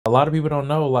A lot of people don't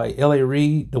know, like L.A.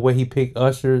 Reid, the way he picked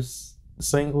Usher's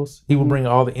singles, he would bring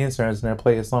all the interns in there,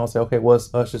 play a song, say, okay,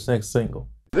 what's Usher's next single?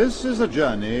 This is a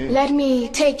journey. Let me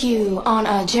take you on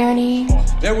a journey.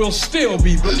 There will still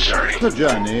be the journey. The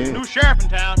journey. New sheriff in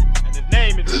town, and his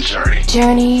name is The journey.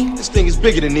 Journey. This thing is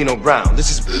bigger than Nino Brown.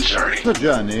 This is The journey. The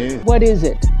journey. What is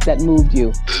it that moved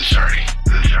you? The journey.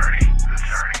 The journey. The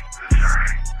journey. The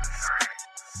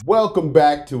journey. Welcome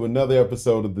back to another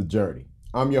episode of The Journey.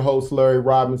 I'm your host, Larry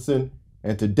Robinson,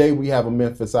 and today we have a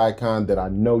Memphis icon that I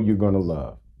know you're going to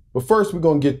love. But first, we're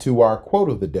going to get to our quote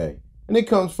of the day, and it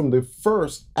comes from the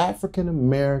first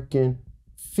African-American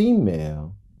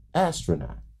female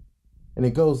astronaut. And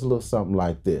it goes a little something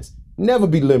like this. Never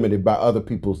be limited by other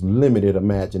people's limited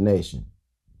imagination.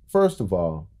 First of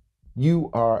all, you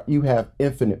have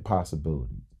infinite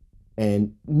possibilities,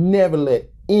 and never let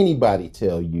anybody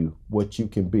tell you what you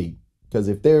can be. Because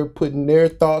if they're putting their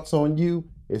thoughts on you,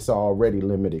 it's already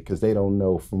limited because they don't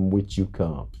know from which you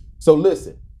come. So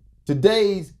listen,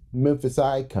 today's Memphis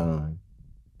icon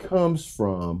comes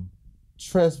from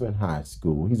Tresvant High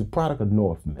School. He's a product of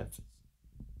North Memphis.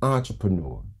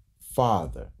 Entrepreneur,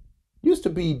 father. Used to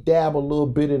dabble a little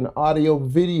bit in audio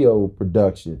video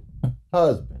production.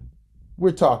 Husband.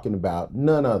 We're talking about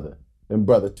none other than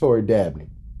brother Toree Dabney.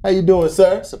 How you doing,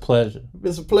 sir? It's a pleasure.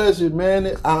 It's a pleasure,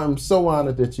 man. I'm so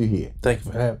honored that you're here. Thank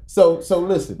you for having me. So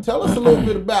listen, tell us a little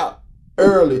bit about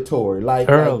early Toree. Like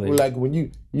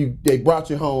when they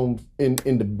brought you home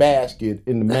in the basket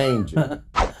in the manger.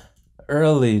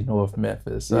 Early North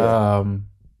Memphis. Yeah.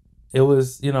 It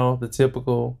was, the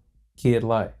typical kid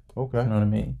life. Okay. You know what I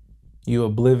mean? You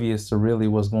oblivious to really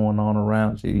what's going on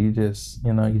around you. You just,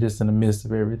 you're just in the midst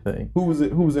of everything. Who was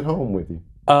at home with you?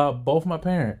 Both my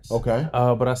parents. Okay.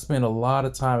 But I spent a lot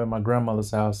of time at my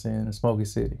grandmother's house in Smoky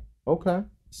City. Okay.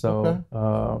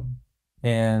 So,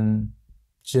 and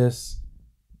just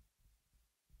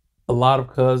a lot of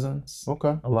cousins.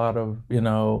 Okay. A lot of,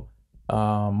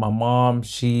 my mom,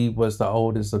 she was the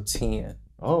oldest of 10.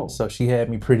 Oh. So she had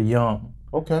me pretty young.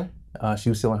 Okay. She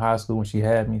was still in high school when she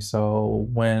had me. So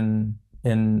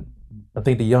I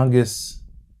think the youngest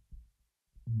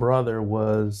brother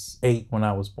was 8 when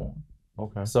I was born.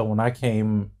 Okay. So when I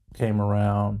came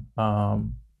around,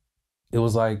 it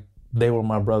was like they were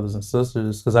my brothers and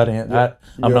sisters because I'm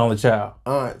the only child.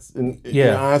 Aunts and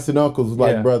aunts and uncles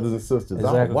like brothers and sisters.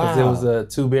 Exactly. Oh, wow. Because it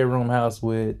was a 2-bedroom house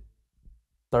with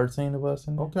 13 of us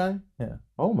in there. Okay. Yeah.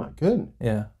 Oh my goodness.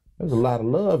 Yeah. There's a lot of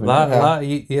love in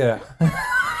yeah.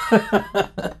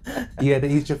 You had to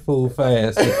eat your food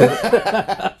fast.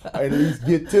 At least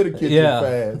get to the kitchen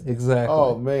fast. Exactly.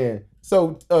 Oh man.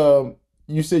 So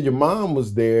you said your mom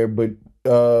was there, but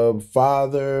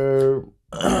father,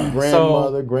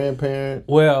 grandmother, grandparent?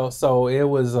 Well, so it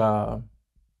was my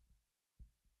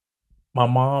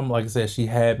mom, like I said, she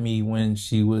had me when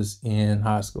she was in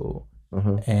high school.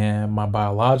 And my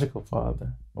biological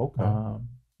father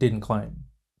didn't claim me.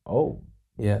 Oh.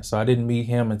 Yeah, so I didn't meet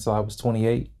him until I was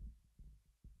 28.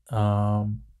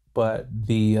 But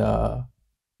the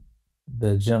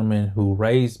gentleman who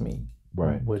raised me,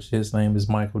 right, which his name is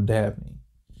Michael Dabney.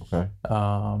 Okay.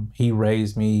 He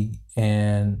raised me,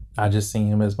 and I just seen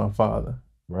him as my father.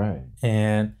 Right.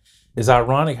 And it's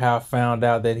ironic how I found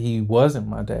out that he wasn't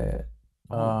my dad.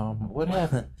 What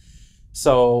happened?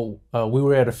 So we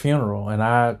were at a funeral, and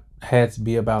I had to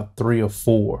be about 3 or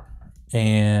 4,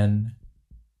 and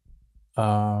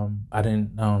I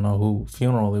don't know who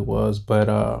funeral it was, but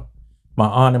my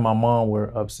aunt and my mom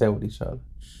were upset with each other.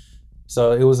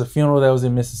 So it was a funeral that was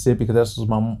in Mississippi because that's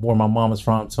where my mom is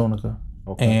from, Tunica.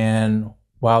 Okay. And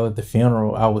while at the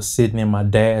funeral, I was sitting in my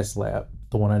dad's lap,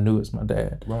 the one I knew as my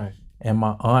dad. Right. And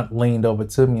my aunt leaned over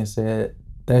to me and said,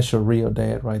 "That's your real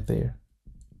dad right there."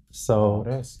 So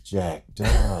that's jacked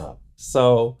up.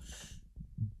 So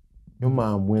your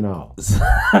mom went off.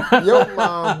 Your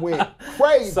mom went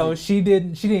crazy. So she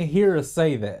didn't hear us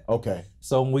say that. Okay.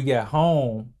 So when we got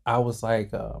home, I was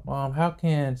like, "Mom, how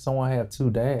can someone have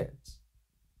 2 dads?"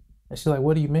 And she's like,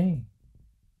 "What do you mean?"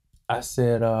 I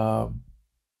said,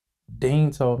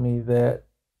 Dean told me that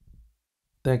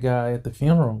guy at the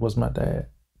funeral was my dad.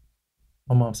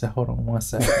 My mom said, "Hold on one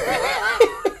second."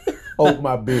 Hold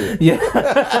my beer.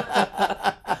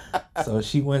 Yeah. So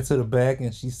she went to the back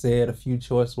and she said a few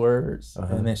choice words.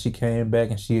 And then she came back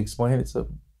and she explained it to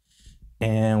me.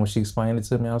 And when she explained it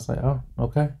to me, I was like, "Oh,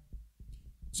 okay."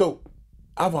 So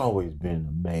I've always been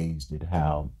amazed at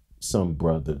how some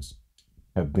brothers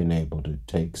have been able to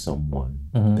take someone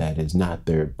that is not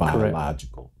their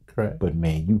biological. Correct. But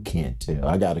man, you can't tell.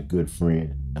 I got a good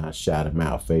friend, and I shout him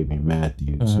out, Fabian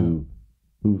Matthews, who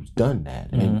who's done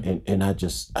that, and I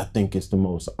think it's the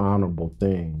most honorable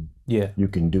thing you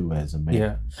can do as a man.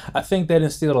 Yeah, I think that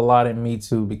instilled a lot in me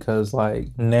too, because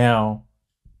like now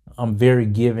I'm very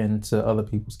given to other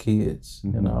people's kids,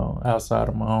 you know, outside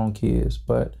of my own kids.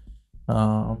 But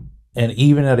and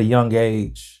even at a young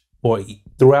age or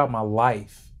throughout my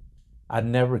life, I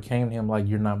never came to him like,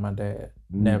 "You're not my dad."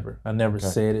 Never. I never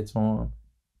said it to him,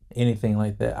 anything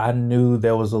like that. I knew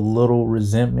there was a little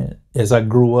resentment. As I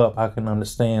grew up, I can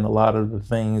understand a lot of the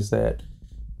things that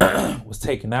was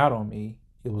taken out on me.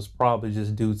 It was probably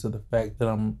just due to the fact that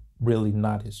I'm really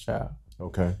not his child.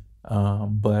 Okay.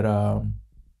 But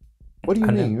what do you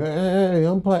mean? Hey,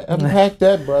 unpack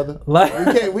that, brother.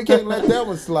 Like, we can't let that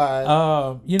one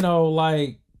slide. You know,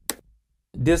 like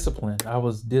discipline. I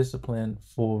was disciplined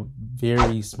for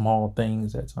very small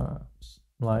things at times.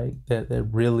 Like that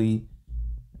really,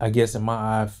 I guess in my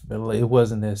eye, it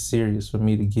wasn't that serious for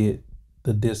me to get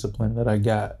the discipline that I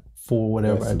got for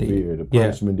whatever I did. The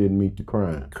punishment didn't meet the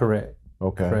crime. Correct.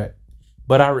 Okay. Correct.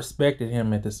 But I respected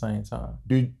him at the same time.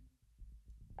 If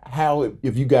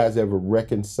you guys ever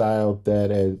reconciled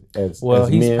that as well,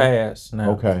 he's men? passed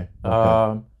now. Okay.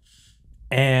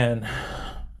 And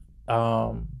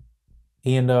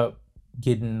he ended up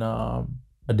getting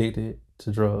addicted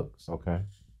to drugs. Okay.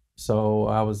 So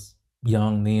I was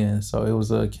young then, so it was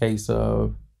a case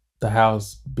of the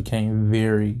house became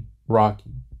very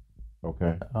rocky.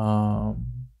 Okay.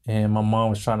 And my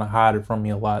mom was trying to hide it from me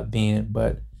a lot then,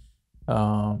 but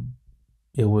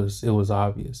it was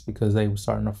obvious because they were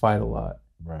starting to fight a lot.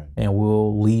 Right. And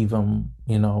we'll leave them,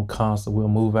 you know, constant. We'll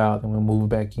move out and we'll move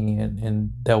back in,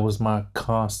 and that was my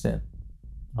constant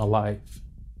life.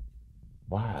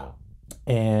 Wow.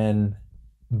 And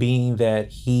being that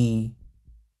he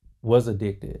was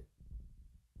addicted,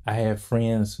 I had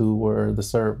friends who were the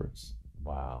servers.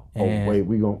 Wow. And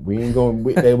we ain't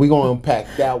gonna unpack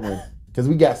that one because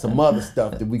we got some other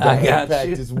stuff that we got to unpack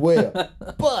as well.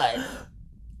 But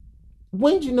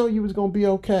when did you know you was gonna be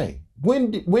okay?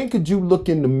 When could you look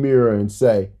in the mirror and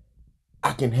say,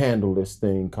 I can handle this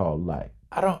thing called life?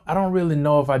 I don't really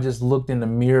know if I just looked in the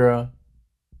mirror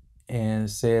and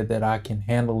said that I can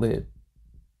handle it.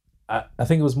 I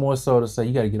think it was more so to say,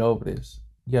 you got to get over this.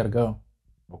 You got to go.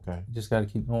 Okay. You just got to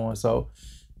keep going. So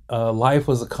life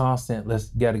was a constant. We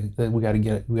got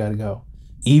to go.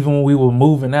 Even when we were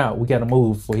moving out, we got to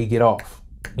move before he get off.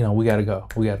 You know, we got to go.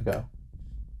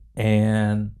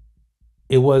 And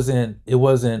it wasn't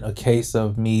a case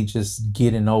of me just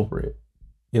getting over it.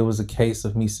 It was a case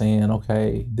of me saying,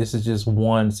 okay, this is just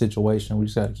one situation. We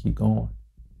just got to keep going.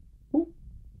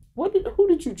 Who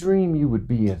did you dream you would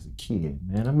be as a kid,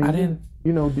 man? I mean, I didn't.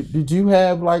 You know, did you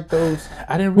have like those?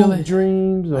 I didn't really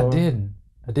dreams. Or?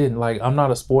 I didn't. Like, I'm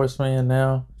not a sports fan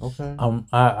now. Okay.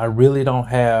 I really don't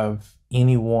have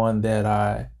anyone that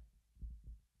I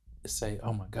say,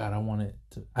 oh my God, I wanted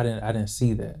to. I didn't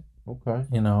see that. Okay.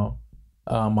 You know,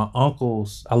 my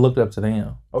uncles, I looked up to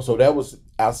them. Oh, so that was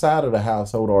outside of the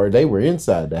household, or they were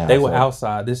inside the household? They were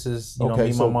outside. This is, you know,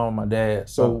 me, so, my mom, and my dad.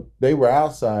 So they were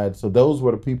outside. So those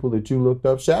were the people that you looked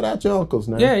up. Shout out your uncles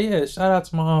now. Yeah. Shout out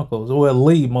to my uncles. Well,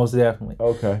 Lee, most definitely.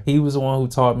 Okay. He was the one who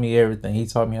taught me everything. He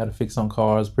taught me how to fix on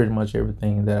cars, pretty much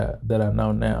everything that I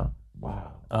know now.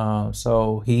 Wow.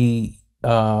 So he, my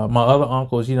other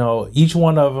uncles, you know, each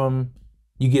one of them,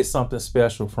 you get something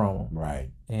special from them. Right.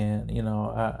 And, you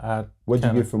know, What'd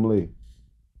you get from Lee?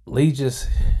 Lee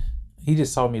he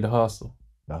just taught me to hustle.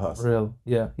 The hustle. Really.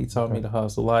 Yeah. He taught me to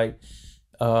hustle. Like,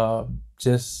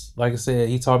 just like I said,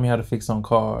 he taught me how to fix on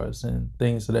cars and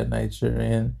things of that nature.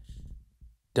 And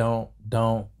don't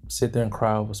sit there and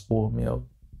cry over spoiled milk.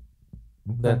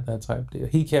 That type of deal.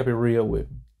 He kept it real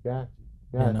with me. Gotcha.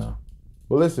 You know?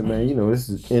 Well, listen, man, you know, this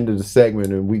is the end of the segment,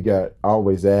 and we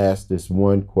always asked this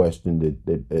one question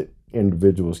that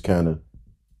individuals kind of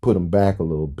put them back a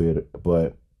little bit,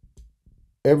 but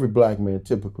every black man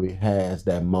typically has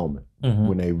that moment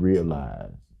when they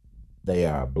realize they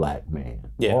are a black man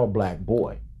or a black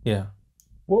boy. Yeah.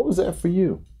 What was that for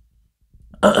you?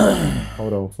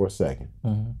 Hold on for a second.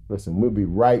 Listen, we'll be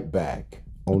right back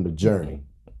on the journey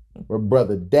where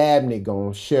Brother Dabney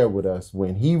gonna share with us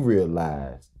when he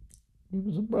realized he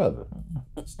was a brother.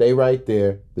 Stay right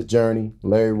there. The Journey,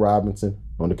 Larry Robinson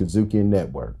on the Kazukian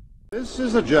Network. This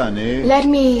is a journey. Let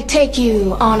me take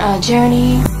you on a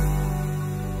journey.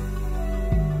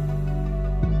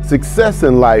 Success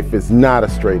in life is not a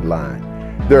straight line.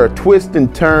 There are twists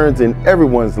and turns in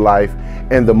everyone's life,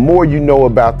 and the more you know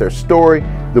about their story,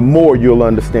 the more you'll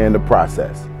understand the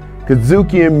process.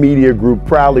 Kazukian Media Group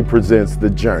proudly presents The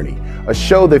Journey, a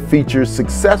show that features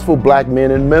successful black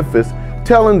men in Memphis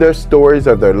telling their stories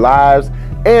of their lives,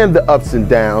 and the ups and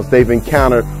downs they've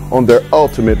encountered on their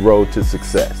ultimate road to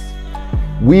success.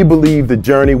 We believe the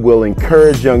journey will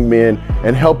encourage young men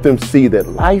and help them see that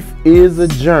life is a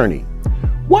journey.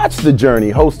 Watch The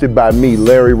Journey, hosted by me,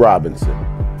 Larry Robinson.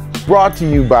 Brought to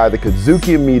you by the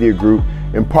Kazukia Media Group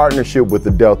in partnership with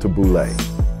the Delta Boulé.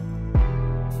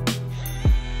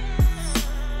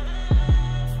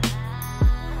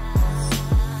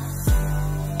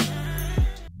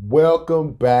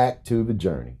 Welcome back to The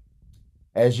Journey.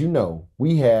 As you know,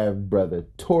 we have brother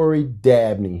Toree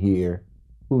Dabney here,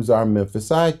 who's our Memphis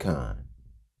icon.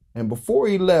 And before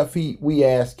he left, we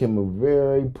asked him a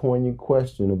very poignant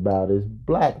question about his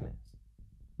blackness.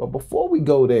 But before we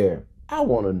go there, I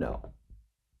want to know,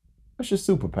 what's your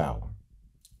superpower?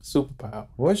 Superpower.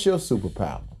 What's your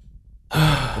superpower?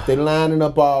 If they're lining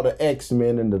up all the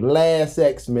X-Men and the last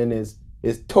X-Men is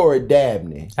Toree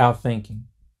Dabney. Outthinking.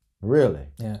 Really?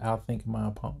 Yeah, outthinking my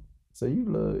opponent. So you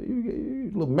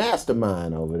little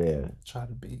mastermind over there. Try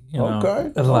to be,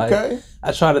 okay. Like, okay.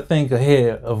 I try to think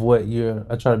ahead of what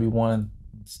I try to be one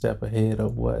step ahead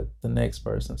of what the next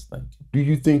person's thinking. Do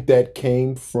you think that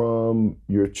came from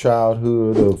your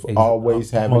childhood of always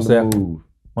having to move?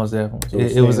 Most definitely.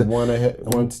 So it was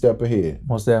one step ahead.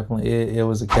 Most definitely. It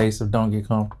was a case of don't get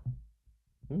comfortable.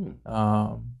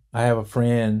 I have a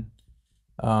friend,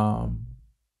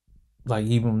 like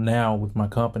even now with my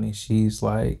company, she's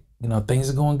like, things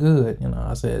are going good.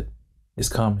 I said, it's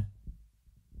coming.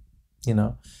 I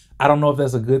don't know if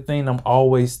that's a good thing. I'm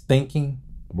always thinking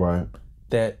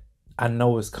that I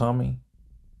know it's coming,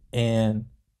 and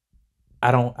I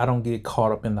don't get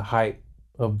caught up in the hype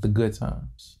of the good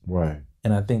times. Right.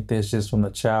 And I think that's just from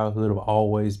the childhood of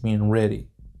always being ready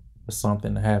for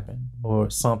something to happen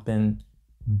or something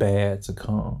bad to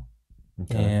come.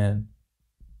 Okay. And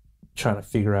trying to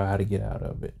figure out how to get out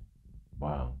of it.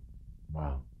 Wow.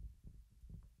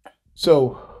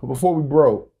 So before we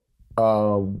broke,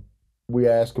 we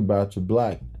asked about your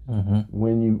blackness. Mm-hmm.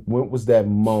 When was that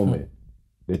moment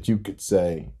that you could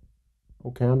say,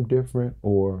 okay, I'm different,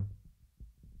 or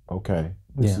okay,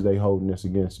 they holding this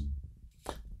against me?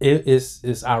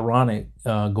 It's ironic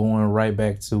going right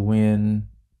back to when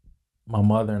my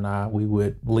mother and we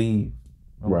would leave.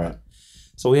 Right.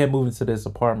 So we had moved into this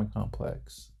apartment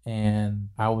complex, and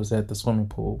I was at the swimming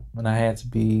pool, and I had to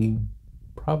be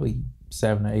probably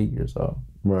 7 or 8 years old.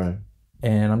 Right.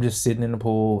 And I'm just sitting in the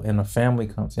pool, and a family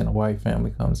comes in, a white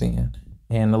family comes in,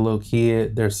 and the little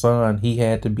kid, their son, he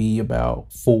had to be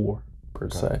about 4 per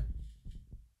se.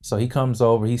 So he comes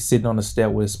over, he's sitting on the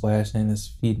step with his splashing his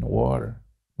feet in the water.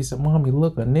 He said, "Mommy,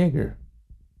 look, a nigger."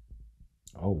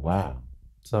 Oh, wow.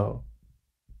 So,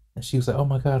 and she was like, "Oh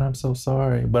my God, I'm so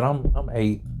sorry." But I'm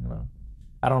 8,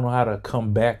 I don't know how to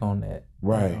come back on that.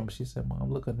 Right. She said,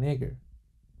 "Mom, look, a nigger."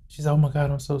 She said, "Oh my God,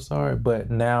 I'm so sorry."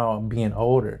 But now being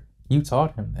older, you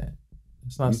taught him that.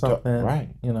 It's not something, right.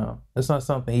 It's not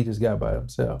something he just got by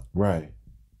himself. Right.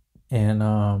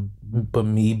 And, but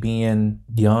me being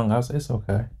young, I was like, it's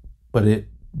okay. But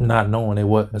not knowing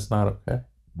it's not okay.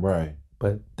 Right.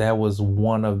 But that was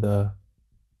one of the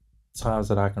times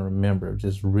that I can remember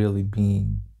just really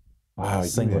being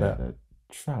singled out. A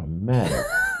traumatic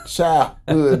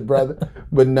childhood, brother.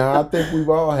 But now I think we've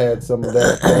all had some of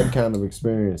that kind of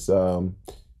experience.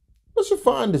 What's your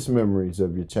fondest memories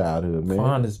of your childhood, man?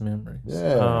 Fondest memories.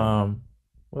 Yeah.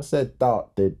 What's that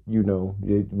thought that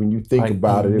when you think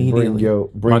about it,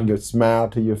 it bring your smile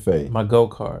to your face? My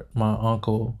go-kart, my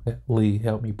uncle Lee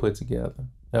helped me put together.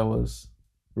 That was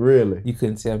really, you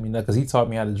couldn't tell me nothing because he taught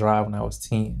me how to drive when I was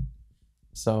 10.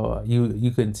 So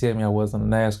you couldn't tell me I wasn't a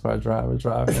NASCAR driver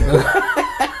driving.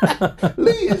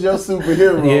 Lee is your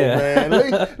superhero, man.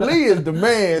 Lee is the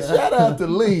man. Shout out to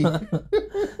Lee.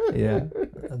 Yeah,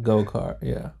 a go-kart.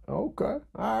 Yeah. Okay. All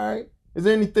right. Is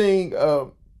there anything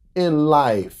in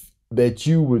life that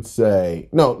you would say?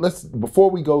 No.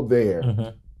 Before we go there. Mm-hmm.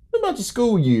 What about your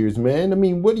school years, man? I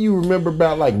mean, what do you remember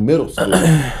about like middle school?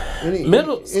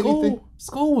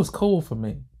 School was cool for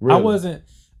me. Really?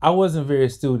 I wasn't very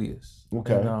studious.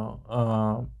 Okay.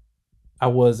 I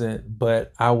wasn't,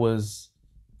 but I was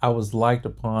liked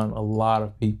upon a lot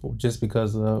of people just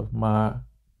because of my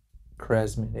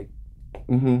charismatic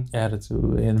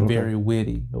attitude and very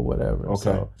witty or whatever. Okay.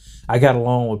 So I got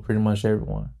along with pretty much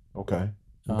everyone. Okay.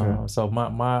 So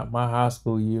my high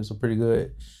school years were pretty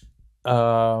good.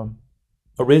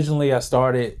 Originally, I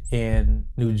started in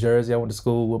New Jersey. I went to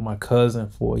school with my cousin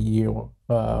for a year,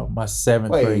 my 7th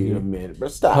grade year. Wait a minute,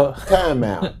 but stop. Time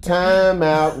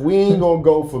out. We ain't gonna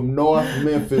go from North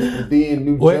Memphis to then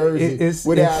New Jersey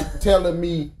without telling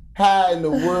me how in the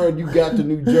world you got to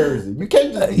New Jersey. You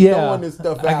can't just be throwing this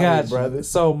stuff out here, brother.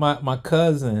 So my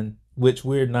cousin which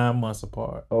we're 9 months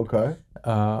apart. Okay.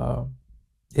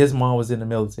 His mom was in the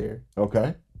military.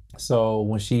 Okay. So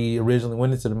when she originally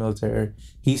went into the military,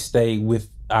 he stayed with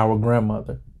our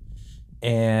grandmother.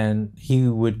 And he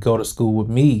would go to school with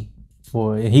me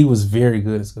and he was very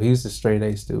good at school. He was a straight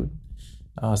A student.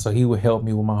 So he would help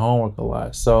me with my homework a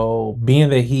lot. So being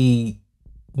that he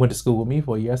went to school with me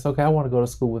for a year, I said, okay, I want to go to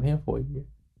school with him for a year.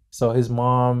 So his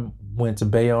mom went to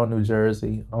Bayonne, New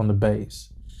Jersey on the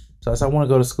base. So I said, I want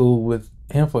to go to school with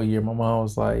him for a year. My mom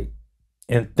was like,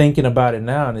 and thinking about it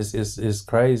now, and it's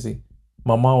crazy.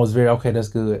 My mom was very, okay, that's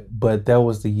good. But that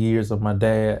was the years of my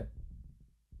dad,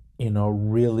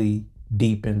 really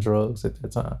deep in drugs at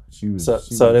that time. It was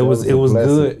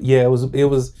good. Yeah, it was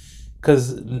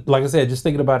because, like I said, just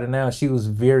thinking about it now, she was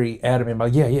very adamant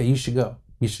about, yeah, you should go.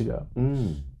 You should go.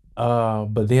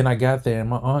 But then I got there and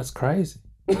my aunt's crazy.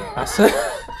 I said,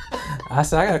 I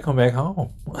gotta come back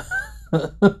home.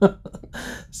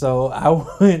 So I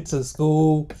went to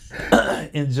school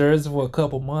in Jersey for a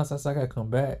couple months. I said, I gotta come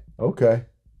back. Okay.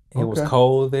 It was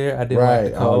cold there. I didn't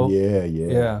like the cold. Oh,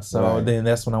 yeah. So then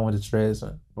that's when I went to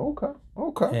Tresvant. Okay.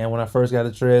 And when I first got to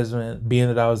Tresvant, being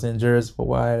that I was in Jersey for a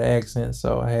while, I had an accent,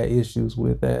 so I had issues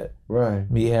with that.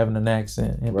 Right. Me having an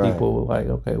accent. And people were like,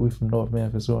 okay, we from North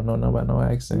Memphis. We don't know nothing about no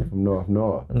accent. From North.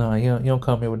 No, you don't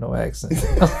come here with no accent.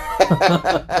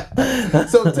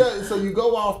 So you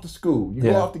go off to school. You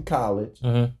go off to college.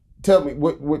 Mm-hmm. Tell me,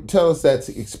 tell us that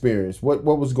experience. What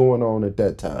was going on at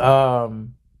that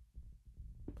time?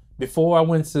 Before I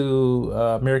went to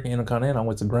American Intercontinental, I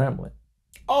went to Grambling.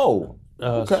 Oh,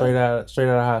 okay. Straight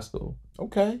out of high school.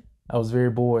 Okay. I was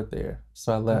very bored there,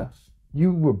 so I left.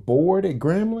 You were bored at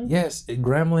Grambling? Yes, at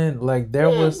Grambling, like there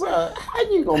was. Bro, how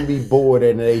you gonna be bored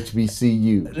at an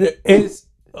HBCU? It's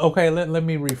okay. Let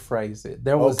me rephrase it.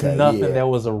 There was nothing that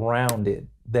was around it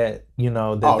that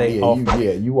they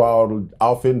offered. You all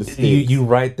off in the sticks. You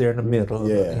right there in the middle.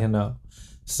 Yeah.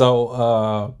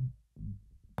 So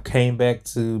came back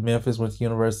to Memphis, went to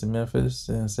University of Memphis,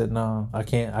 and said, no, I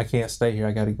can't stay here.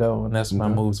 I got to go. And that's when I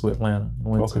moved to Atlanta. I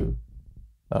went to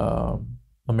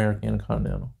American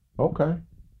Intercontinental. Okay.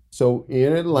 So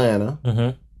in Atlanta,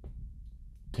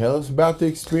 tell us about the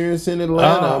experience in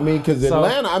Atlanta. Because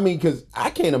I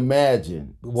can't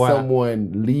imagine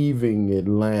someone leaving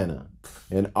Atlanta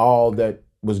and all that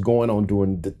was going on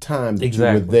during the time that you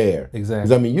were there.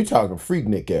 Exactly. Because you're talking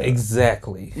Freaknik era.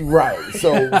 Exactly. Right.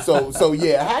 So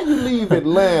yeah, how you leave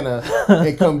Atlanta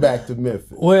and come back to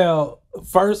Memphis? Well,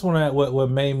 first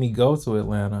what made me go to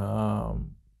Atlanta,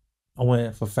 I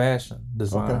went for fashion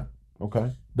design.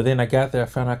 Okay. But then I got there, I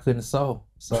found I couldn't sew.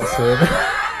 So I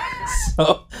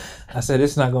said,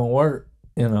 it's not gonna work.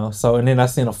 So and then I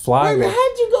seen a flyer. Wait,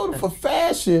 how'd you go for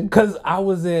fashion? Because I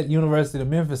was at University of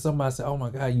Memphis. Somebody said, oh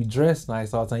my God, you dress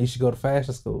nice all the time. You should go to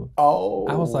fashion school. Oh.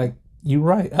 I was like, you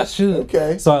right, I should.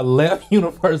 Okay. So I left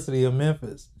University of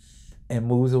Memphis and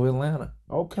moved to Atlanta.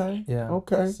 Okay. Yeah.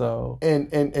 Okay. So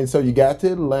and so you got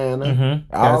to Atlanta.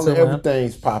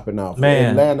 Everything's popping off. Man,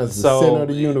 Atlanta's the center of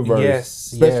the universe.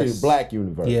 Yes. Especially the black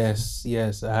universe.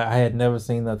 Yes. I had never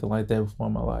seen nothing like that before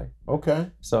in my life. Okay.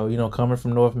 So, coming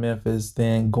from North Memphis,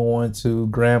 then going to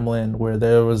Grambling where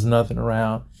there was nothing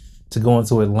around, to going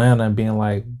to Atlanta and being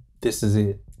like, this is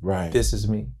it. Right. This is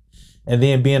me. And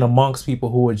then being amongst people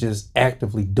who were just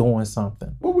actively doing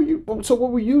something. What were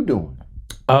you doing?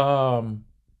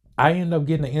 I ended up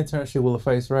getting an internship with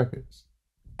LaFace Records.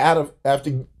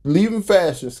 After leaving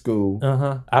fashion school,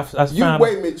 wait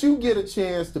a minute, you get a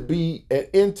chance to be an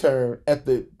intern at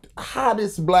the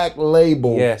hottest black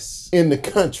label in the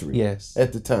country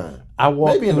at the time.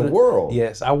 Maybe in the world.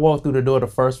 Yes, I walked through the door. The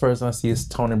first person I see is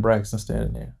Tony Braxton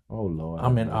standing there. Oh Lord.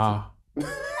 I'm in awe.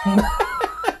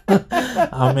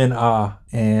 I'm in awe.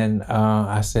 And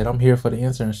I said, I'm here for the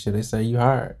internship. They say, you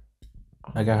hired.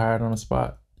 I got hired on the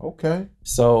spot. Okay.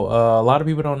 So a lot of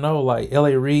people don't know, like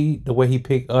L.A. Reid, the way he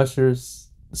picked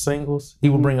Usher's singles, he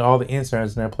would bring all the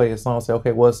interns in there, play a song, say,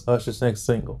 okay, what's Usher's next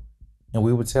single? And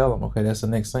we would tell them, okay, that's the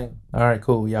next single. All right,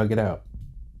 cool, y'all get out.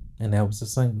 And that was the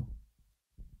single.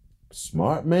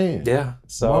 Smart man. Yeah.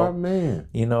 So, smart man.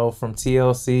 From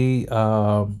TLC,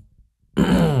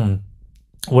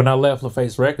 when I left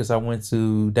LaFace Records, I went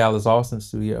to Dallas Austin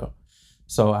studio.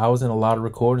 So I was in a lot of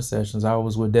recording sessions. I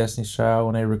was with Destiny's Child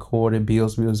when they recorded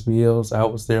Bills. I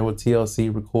was there with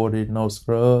TLC, recorded No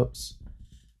Scrubs.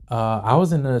 I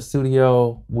was in the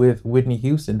studio with Whitney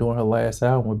Houston doing her last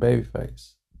album with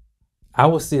Babyface. I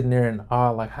was sitting there in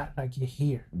awe, like, how did I get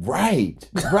here? Right.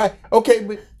 Okay,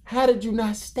 but how did you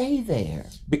not stay there?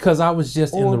 Because I was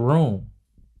just in the room.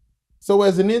 So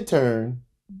as an intern,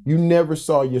 You never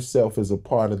saw yourself as a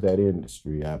part of that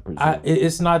industry, I presume.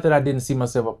 It's not that I didn't see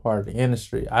myself a part of the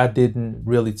industry. I didn't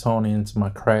really tone into my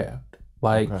craft.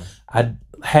 Like, I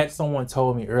had someone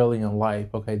told me early in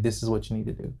life, okay, this is what you need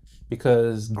to do.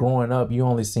 Because growing up, you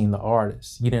only seen the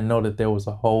artist. You didn't know that there was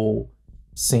a whole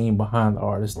scene behind the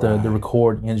artist, the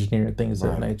recording engineer, things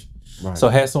of that nature. So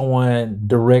had someone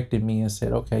directed me and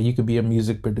said, okay, you could be a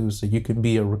music producer, you can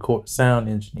be a sound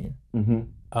engineer.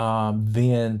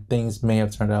 Then things may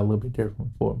have turned out a little bit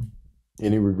different for me.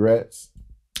 Any regrets?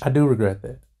 I do regret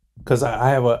that because I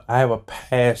have a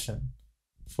passion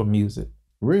for music.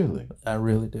 Really? I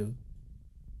really do.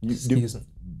 Excuse me.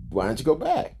 Why don't you go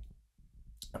back?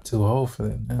 I'm too old for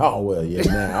that now. Oh, well, yeah,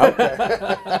 now.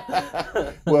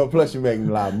 Okay. Well, plus you're making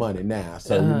a lot of money now.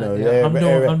 So, you know. Yeah,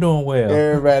 I'm doing well.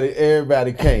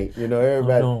 Everybody can't. You know,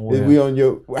 everybody. I'm doing well. We on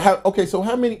your... okay, so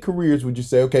how many careers would you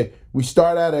say? Okay, we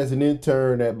start out as an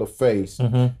intern at LaFace.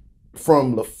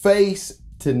 From LaFace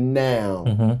to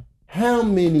now, how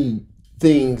many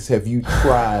things have you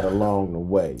tried along the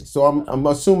way? So I'm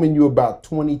assuming you're about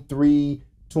 23,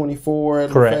 24 at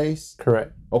LaFace?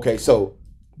 Correct. Okay, so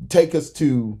take us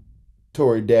to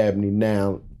Toree Dabney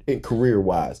now in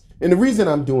career-wise. And the reason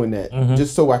I'm doing that,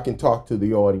 just so I can talk to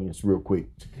the audience real quick,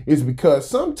 is because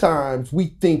sometimes we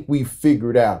think we've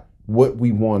figured out what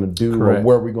we want to do or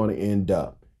where we're going to end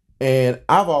up. And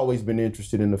I've always been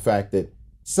interested in the fact that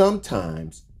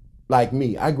sometimes, like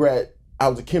me, I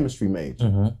was a chemistry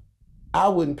major. I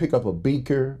wouldn't pick up a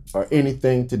beaker or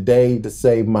anything today to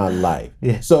save my life.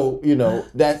 So, you know,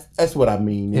 that's what I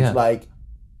mean. It's like,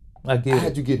 I get it.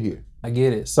 How'd you get here? I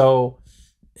get it. So,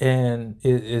 and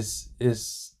it's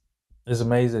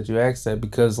amazing that you asked that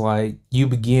because like you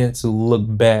begin to look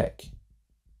back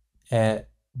at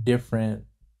different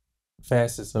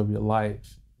facets of your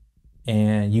life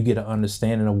and you get an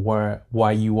understanding of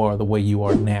why you are the way you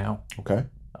are now. Okay.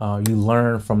 You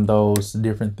learn from those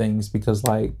different things because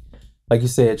like you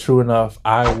said, true enough,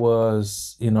 I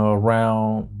was, you know,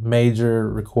 around major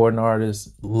recording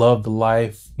artists, loved the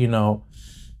life, you know.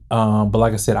 But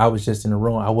like I said, I was just in the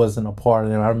room. I wasn't a part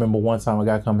of them. I remember one time a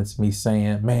guy coming to me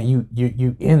saying, man,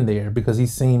 you in there, because he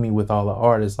seen me with all the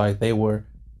artists. Like they were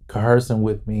conversing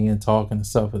with me and talking and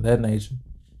stuff of that nature.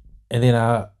 And then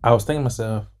I was thinking to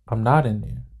myself, I'm not in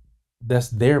there. That's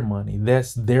their money.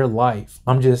 That's their life.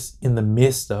 I'm just in the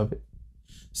midst of it.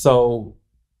 So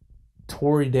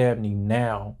Toree Dabney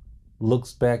now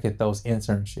looks back at those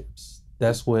internships.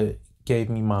 That's what gave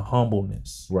me my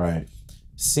humbleness. Right.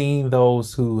 Seeing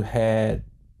those who had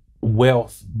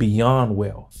wealth beyond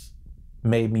wealth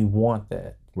made me want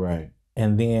that. Right.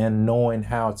 And then knowing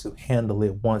how to handle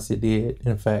it once it did,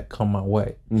 in fact, come my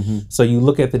way. So you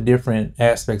look at the different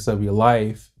aspects of your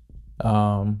life.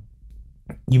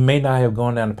 You may not have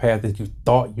gone down the path that you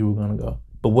thought you were going to go,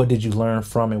 but what did you learn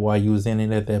from it while you was in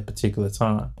it at that particular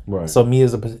time? Right. So me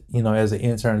as as an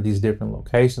intern at these different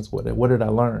locations, what did I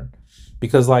learn?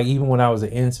 Because like even when I was an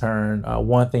intern,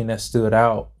 one thing that stood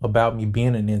out about me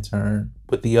being an intern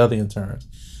with the other interns,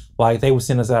 like they would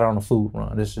send us out on a food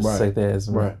run. Let's just say that as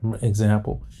an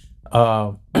example.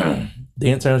 The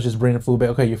interns just bring the food back.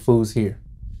 Okay, your food's here.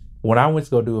 When I went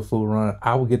to go do a food run,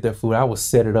 I would get their food. I would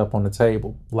set it up on the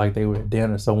table like they were at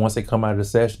dinner. So once they come out of the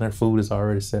session, their food is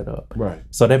already set up. Right.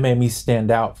 So that made me stand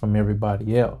out from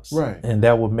everybody else. Right. And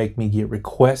that would make me get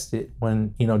requested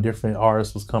when, different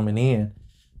artists was coming in.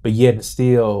 But yet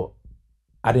still,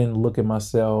 I didn't look at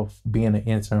myself being an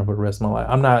intern for the rest of my life.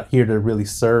 I'm not here to really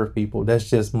serve people. That's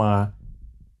just me.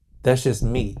 I'm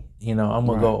going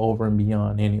to go over and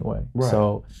beyond anyway. Right.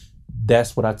 So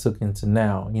that's what I took into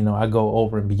now. I go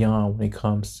over and beyond when it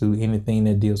comes to anything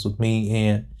that deals with me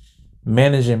and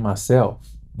managing myself,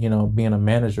 being a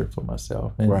manager for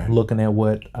myself and looking at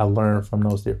what I learned from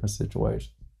those different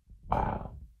situations.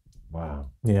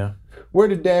 Wow. Yeah. Where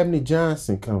did Dabney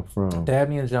Johnson come from?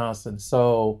 Dabney and Johnson.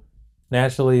 So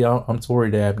naturally, I'm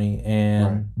Toree Dabney,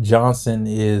 and Johnson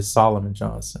is Solomon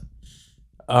Johnson.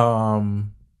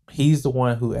 He's the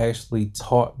one who actually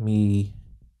taught me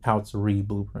how to read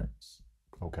blueprints.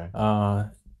 Okay.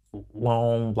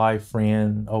 Long life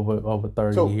friend over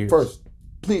 30 years. So first,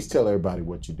 please tell everybody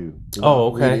what you do.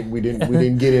 Okay. We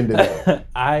didn't get into that.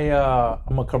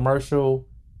 I'm a commercial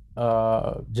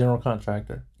general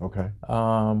contractor. Okay.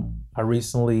 I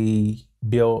recently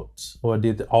built or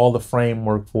did all the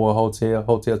framework for a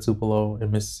Hotel Tupelo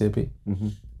in Mississippi.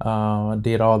 I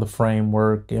did all the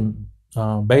framework and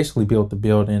basically built the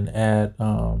building at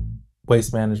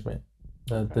Waste Management,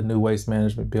 the new Waste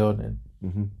Management building.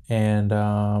 And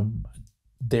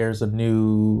there's a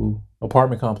new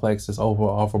apartment complex that's over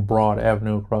off of Broad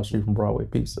Avenue across the street from Broadway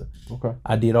Pizza. Okay.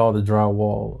 I did all the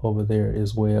drywall over there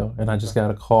as well. And I just got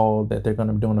a call that they're going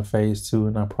to be doing a phase 2,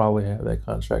 and I probably have that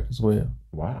contract as well.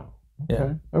 Wow.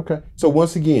 Yeah. Okay. So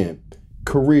once again,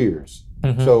 careers.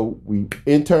 Mhm. So we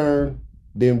intern,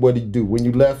 then what did you do? When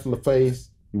you left LaFace,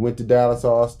 you went to Dallas,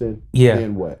 Austin. Yeah.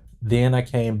 Then what? Then I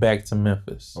came back to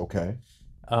Memphis. Okay.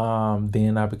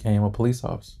 Then I became a police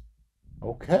officer.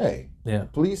 Okay. Yeah.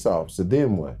 Police officer.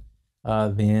 Then what?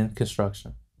 Then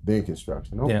construction. Then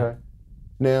construction. Okay. Yeah.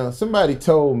 Now, somebody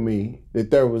told me that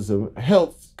there was a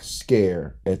health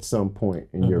scare at some point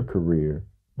in your career.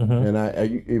 Mhm. And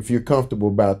if you're comfortable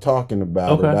about talking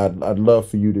about Okay. it, I'd love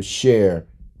for you to share.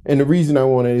 And the reason I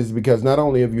want it is because not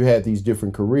only have you had these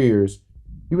different careers,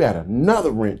 you had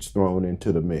another wrench thrown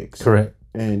into the mix. Correct.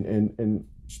 And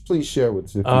please share with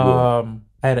us if you will.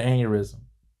 I had an aneurysm.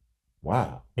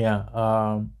 Wow.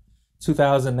 Yeah.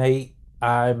 2008,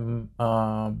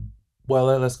 well,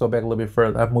 let's go back a little bit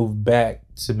further. I moved back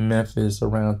to Memphis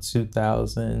around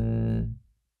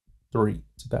 2003.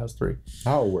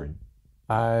 How old were you?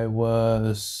 I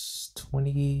was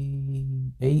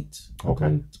 28.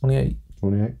 Okay. 28.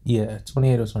 28? Yeah,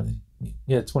 28 or 20.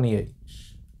 Yeah, 28.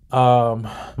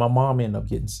 My mom ended up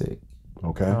getting sick.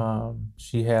 Okay.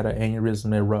 She had an aneurysm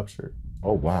that ruptured.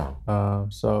 Oh, wow.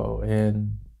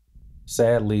 And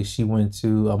sadly, she went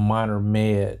to a minor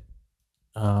med,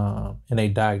 and they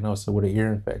diagnosed her with an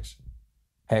ear infection.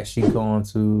 Had she gone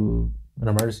to an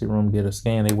emergency room, did a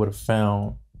scan, they would have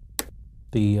found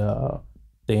the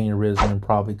aneurysm and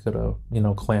probably could have,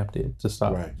 clamped it to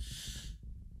stop. Right.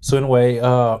 So anyway,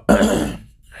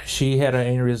 she had an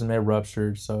aneurysm that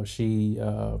ruptured, so she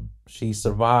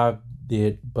survived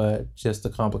it, but just the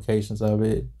complications of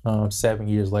it. 7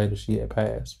 years later, she had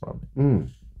passed from it.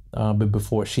 But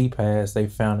before she passed, they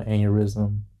found an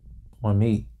aneurysm on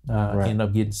me. Right. Ended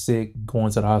up getting sick,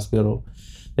 going to the hospital.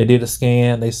 They did a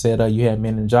scan. They said you had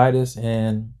meningitis,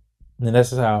 and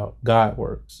that's how God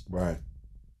works. Right.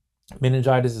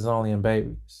 Meningitis is only in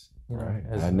babies. Right.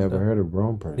 I never heard of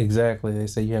grown person. Exactly. They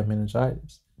say you have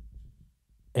meningitis.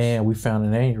 And we found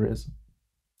an aneurysm.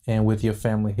 And with your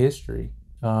family history,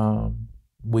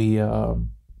 we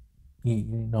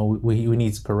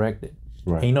need to correct it.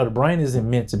 Right. And the brain isn't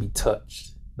meant to be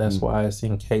touched. That's why it's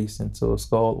encased into a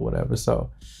skull or whatever.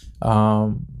 So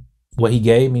what he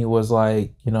gave me was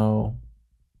like, you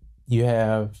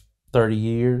have 30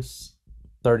 years,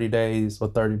 30 days, or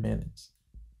 30 minutes,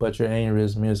 but your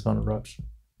aneurysm is going to rupture.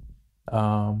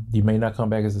 You may not come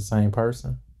back as the same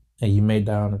person, and you may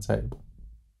die on the table.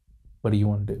 What do you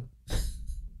want to do?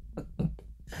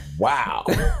 Wow.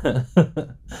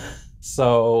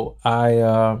 So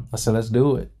I said, let's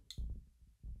do it.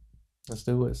 Let's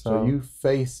do it. So you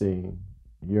facing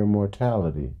your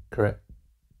mortality. Correct.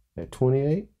 At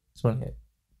 28? 28.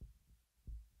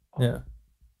 Yeah.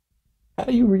 How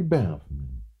do you rebound from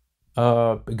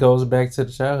that? It goes back to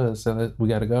the childhood. So we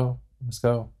got to go. Let's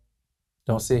go.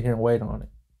 Don't sit here and wait on it.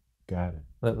 Got it.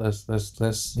 Let's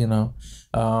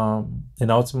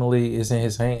and ultimately it's in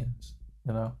his hands.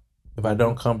 If I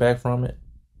don't come back from it,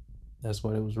 that's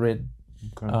what it was written.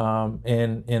 Okay.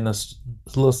 And a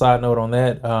little side note on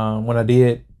that, when I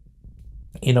did,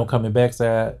 coming back,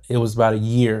 it was about a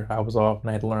year I was off and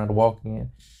I had to learn to walk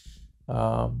again.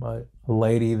 A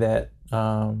lady that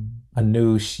I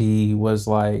knew, she was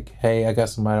like, hey, I got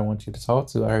somebody I want you to talk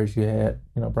to. I heard you had,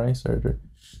 brain surgery.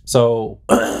 So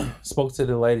spoke to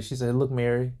the lady. She said, look,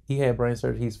 Mary, he had brain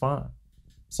surgery. He's fine.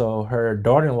 So her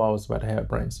daughter-in-law was about to have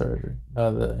brain surgery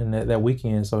in that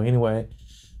weekend. So anyway,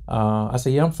 I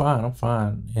said, yeah, I'm fine.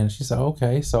 And she said,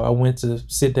 okay. So I went to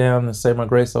sit down and say my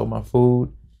grace over my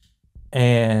food.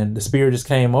 And the spirit just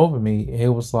came over me. It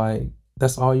was like,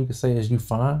 that's all you can say is you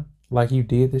fine? Like you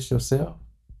did this yourself?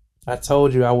 I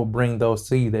told you I would bring those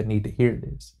to you that need to hear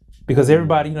this. Because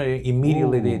everybody,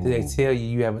 immediately they tell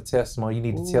you have a testimony. You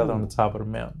need to tell it on the top of the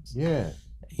mountains. Yeah.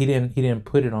 He didn't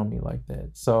put it on me like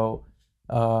that. So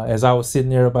as I was sitting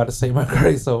there about to say my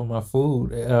grace over my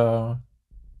food,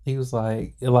 he was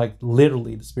like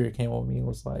literally the spirit came over me and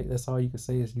was like, that's all you can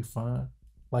say is you fine?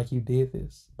 Like you did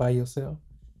this by yourself?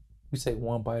 You take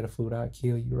one bite of food, I'll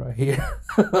kill you right here.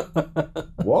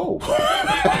 Whoa.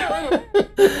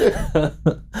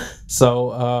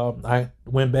 So I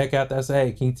went back out there. I said,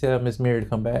 hey, can you tell Miss Mary to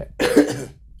come back?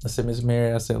 I said, Miss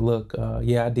Mary, I said, look,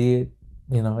 yeah, I did.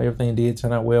 Everything did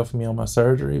turn out well for me on my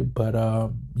surgery, but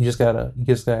you just gotta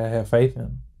have faith in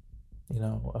him,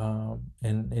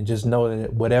 and just know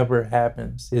that whatever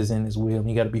happens is in his will, and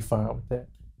you gotta be fine with that.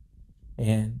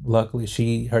 And luckily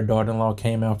her daughter-in-law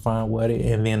came out fine with it.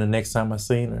 And then the next time I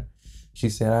seen her, She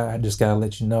said, I just gotta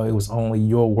let you know it was only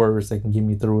your words that can get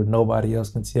me through it. Nobody else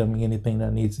can tell me anything that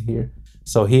I need to hear.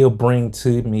 So he'll bring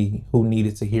to me who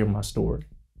needed to hear my story.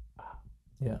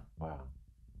 Yeah. Wow.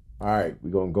 All right, we're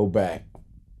gonna go back.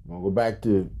 We're gonna go back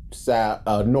to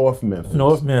North Memphis.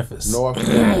 North Memphis. North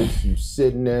Memphis. You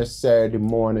sitting there Saturday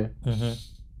morning,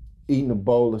 eating a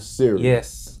bowl of cereal.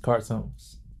 Yes,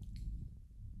 cartoons.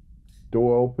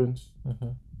 Door opens.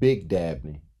 Big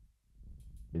Dabney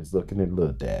is looking at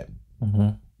little Dabney.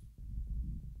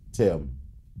 Tell me,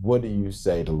 what do you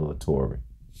say to little Toree?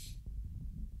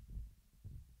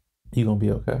 You gonna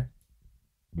be okay.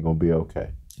 You gonna be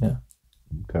okay. Yeah.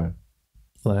 Okay.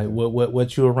 Like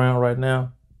what you around right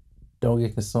now, don't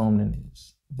get consumed in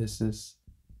this. This is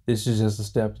just a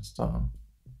stepping stone.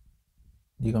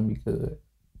 You're gonna be good.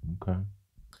 Okay.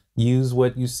 Use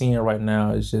what you're seeing right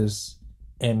now as just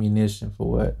ammunition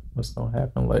for what's gonna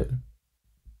happen later.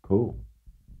 Cool.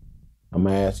 I'm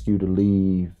gonna ask you to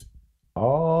leave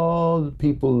all the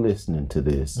people listening to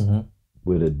this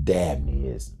with a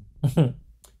Dabneyism.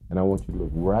 And I want you to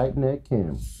look right in that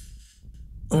camera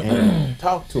and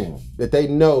talk to them, that they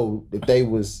know that they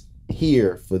was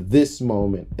here for this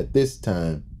moment at this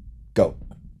time. Go.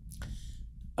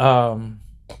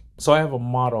 So I have a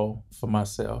motto for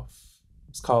myself.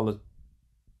 It's called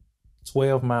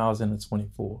 12 miles in a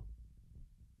 24.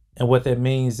 And what that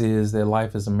means is that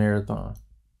life is a marathon.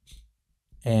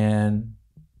 And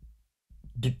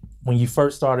when you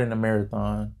first start in a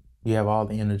marathon, you have all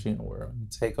the energy in the world. You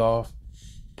take off,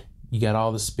 you got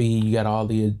all the speed, you got all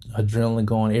the adrenaline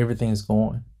going, everything's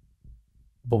going.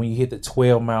 But when you hit the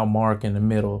 12-mile mark in the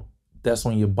middle, that's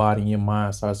when your body and your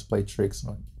mind starts to play tricks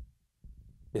on you.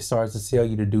 It starts to tell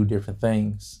you to do different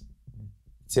things.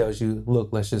 It tells you, look,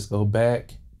 let's just go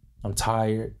back. I'm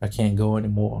tired. I can't go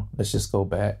anymore. Let's just go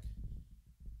back.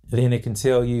 And then it can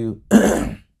tell you,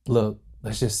 look,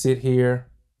 let's just sit here.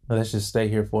 Let's just stay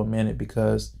here for a minute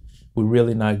because we're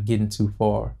really not getting too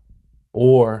far.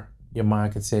 Or your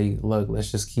mind can tell you, look,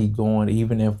 let's just keep going.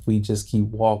 Even if we just keep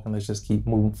walking, let's just keep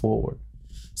moving forward.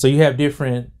 So you have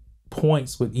different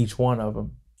points with each one of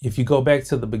them. If you go back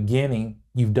to the beginning,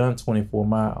 you've done 24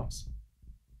 miles.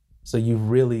 So you've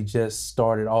really just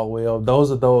started all the way up.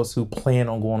 Those are those who plan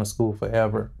on going to school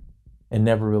forever and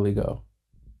never really go.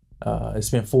 It's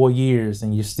been 4 years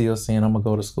and you're still saying, I'm gonna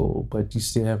go to school, but you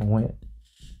still haven't went.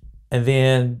 And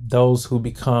then those who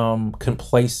become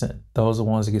complacent, those are the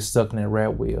ones that get stuck in that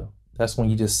rat wheel. That's when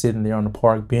you're just sitting there on the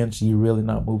park bench and you're really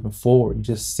not moving forward.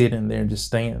 You're just sitting there and just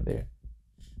staying there.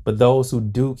 But those who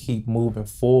do keep moving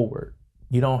forward,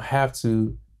 you don't have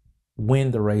to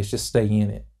win the race, just stay in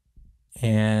it.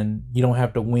 And you don't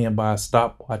have to win by a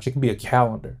stopwatch. It can be a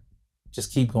calendar.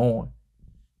 Just keep going.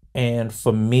 And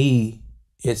for me,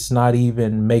 it's not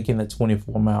even making a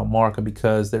 24-mile marker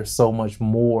because there's so much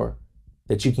more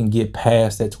that you can get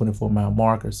past that 24-mile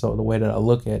marker. So the way that I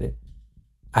look at it,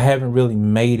 I haven't really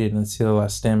made it until I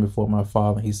stand before my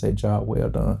Father and he said, job well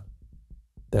done.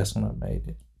 That's when I made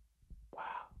it. Wow.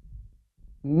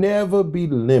 Never be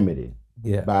limited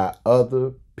by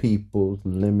other people's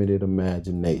limited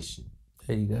imagination.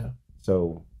 There you go.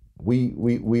 So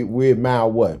we're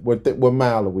mile what? What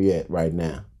mile are we at right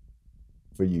now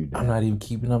for you, Dan? I'm not even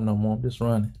keeping up no more. I'm just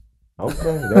running.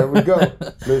 Okay, there we go.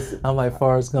 Listen, I'm like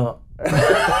Forrest Gump.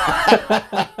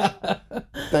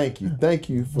 Thank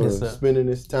you for spending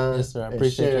this time. Yes, sir. I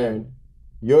appreciate sharing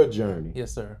your journey.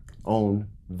 Yes, sir. On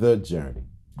the journey.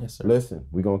 Yes, sir. Listen,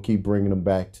 we're gonna keep bringing them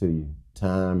back to you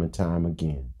time and time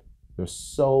again. There's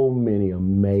so many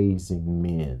amazing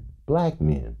men, Black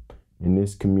men, in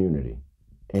this community,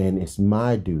 and it's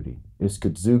my duty, it's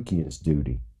Kazukian's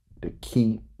duty, to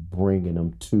keep bringing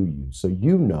them to you, so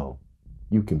you know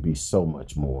you can be so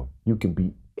much more. You can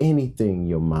be anything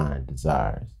your mind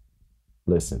desires.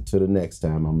 Listen, till the next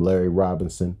time, I'm Larry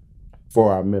Robinson.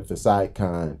 For our Memphis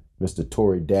icon, Mr.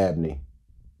 Toree Dabney,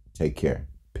 take care.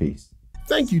 Peace.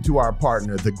 Thank you to our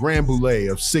partner, the Grand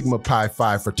Boulé of Sigma Pi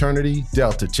Phi Fraternity,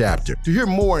 Delta Chapter. To hear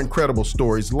more incredible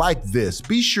stories like this,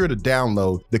 be sure to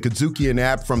download the Kazukian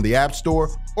app from the App Store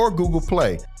or Google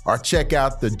Play, or check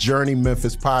out the Journey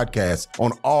Memphis podcast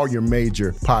on all your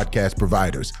major podcast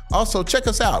providers. Also, check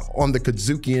us out on the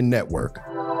Kazukian Network.